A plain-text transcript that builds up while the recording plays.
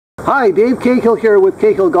Hi, Dave Cahill here with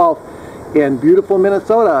Cahill Golf in beautiful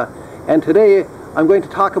Minnesota, and today I'm going to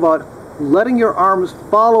talk about letting your arms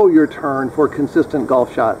follow your turn for consistent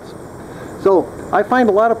golf shots. So I find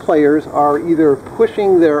a lot of players are either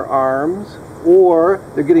pushing their arms or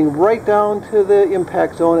they're getting right down to the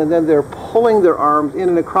impact zone and then they're pulling their arms in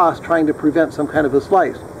and across trying to prevent some kind of a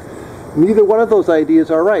slice. Neither one of those ideas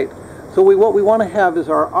are right. So what we want to have is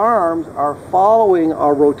our arms are following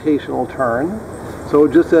our rotational turn. So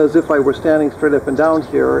just as if I were standing straight up and down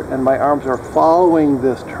here and my arms are following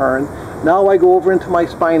this turn, now I go over into my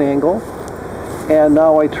spine angle and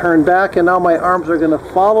now I turn back and now my arms are going to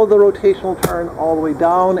follow the rotational turn all the way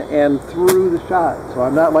down and through the shot. So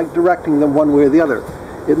I'm not like directing them one way or the other.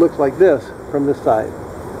 It looks like this from this side.